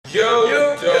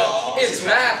Yo, dog, it's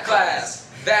math class.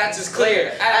 That's as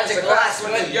clear as a glass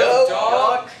window. Yo,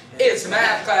 dog, it's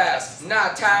math class.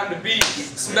 Not time to be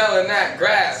smelling that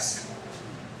grass.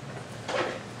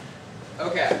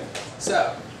 Okay,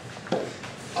 so,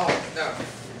 oh no.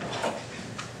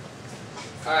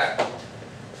 Alright,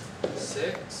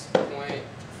 6.59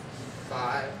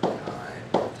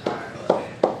 times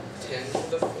 10 to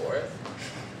the 4th.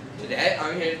 Today,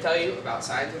 I'm here to tell you about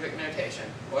scientific notation.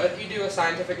 What you do with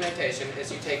scientific notation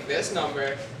is you take this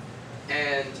number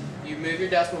and you move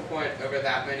your decimal point over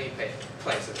that many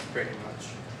places, pretty much.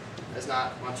 There's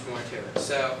not much more to it.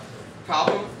 So,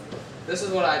 problem, this is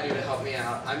what I do to help me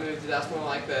out. I move the decimal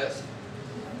like this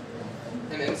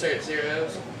and insert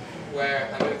zeros where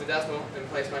I move the decimal and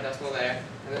place my decimal there,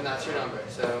 and then that's your number.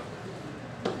 So,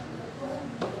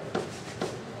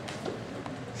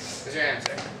 there's your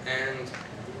answer. And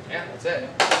yeah, that's it.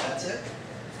 That's it?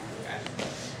 Okay.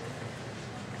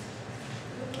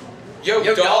 Yo,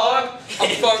 dog,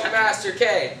 I'm Funk Master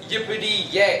K.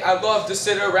 Yippity yay, I love to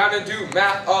sit around and do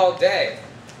math all day.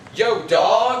 Yo,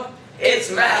 dog, it's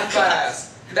math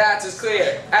class. That's as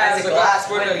clear as a glass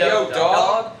window. Yo,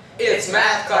 dog, it's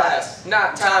math class.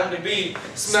 Not time to be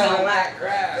smelling that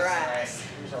grass. Alright,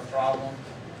 here's our problem.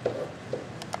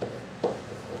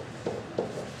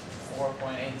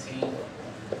 4.18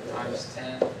 times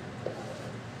 10 to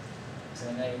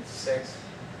the negative 6.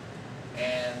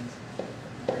 And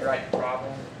rewrite the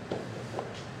problem.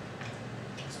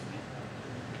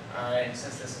 Alright, and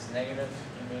since this is negative,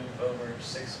 you move over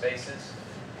 6 spaces.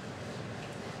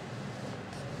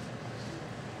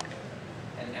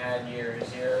 And add your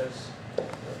zeros.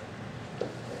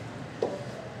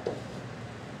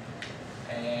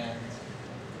 And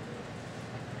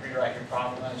rewrite your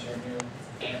problem as your new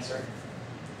answer.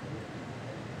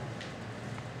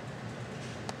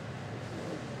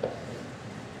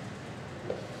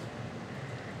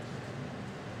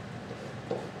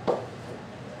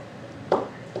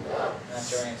 That's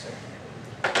your answer.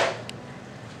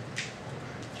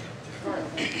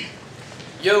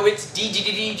 Yo, it's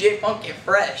DJ Funky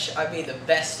Fresh. I be the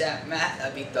best at math.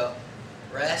 I beat the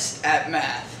rest at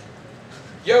math.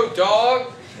 Yo,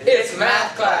 dog, it's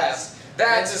math class.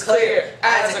 That's as clear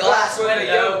as a glass window.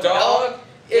 Yo, dog,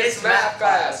 it's math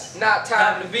class. Not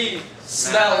time to be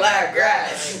smell that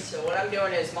grass. So what I'm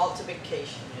doing is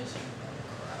multiplication. Just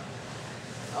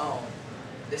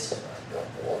this is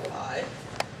 5.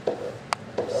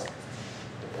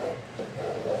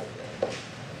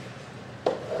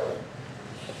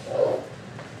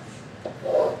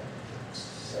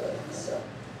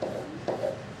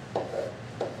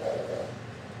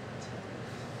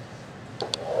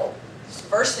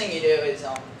 First thing you do is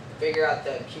figure out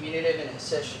the commutative and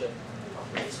associative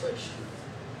properties, which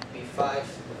would be 5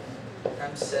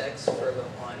 times 6 for the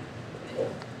 1.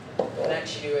 And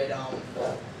next you would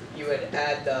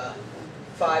add the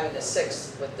 5 and the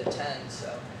 6 with the 10,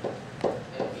 so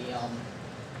it would be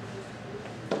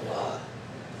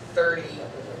 30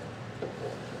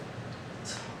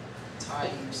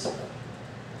 times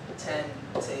 10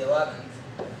 to the 11th,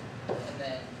 and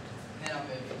then I'll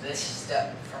move this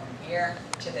step from here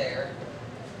to there,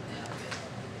 and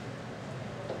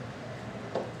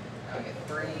I'll get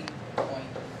 3.0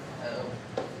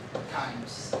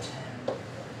 times 10.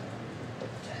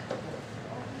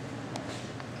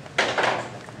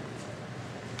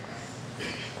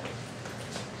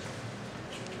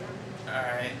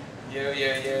 Alright, yo,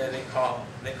 they call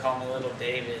me Little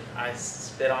David. I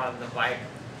spit on the mic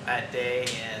at day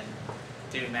and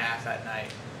do math at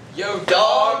night. Yo,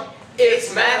 dog,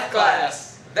 it's math class.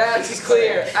 That's as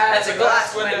clear as a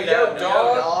glass window. Yo,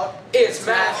 dog, it's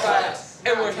math class.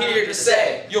 And we're here to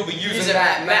say you'll be using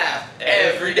that math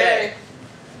every day.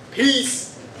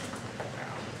 Peace.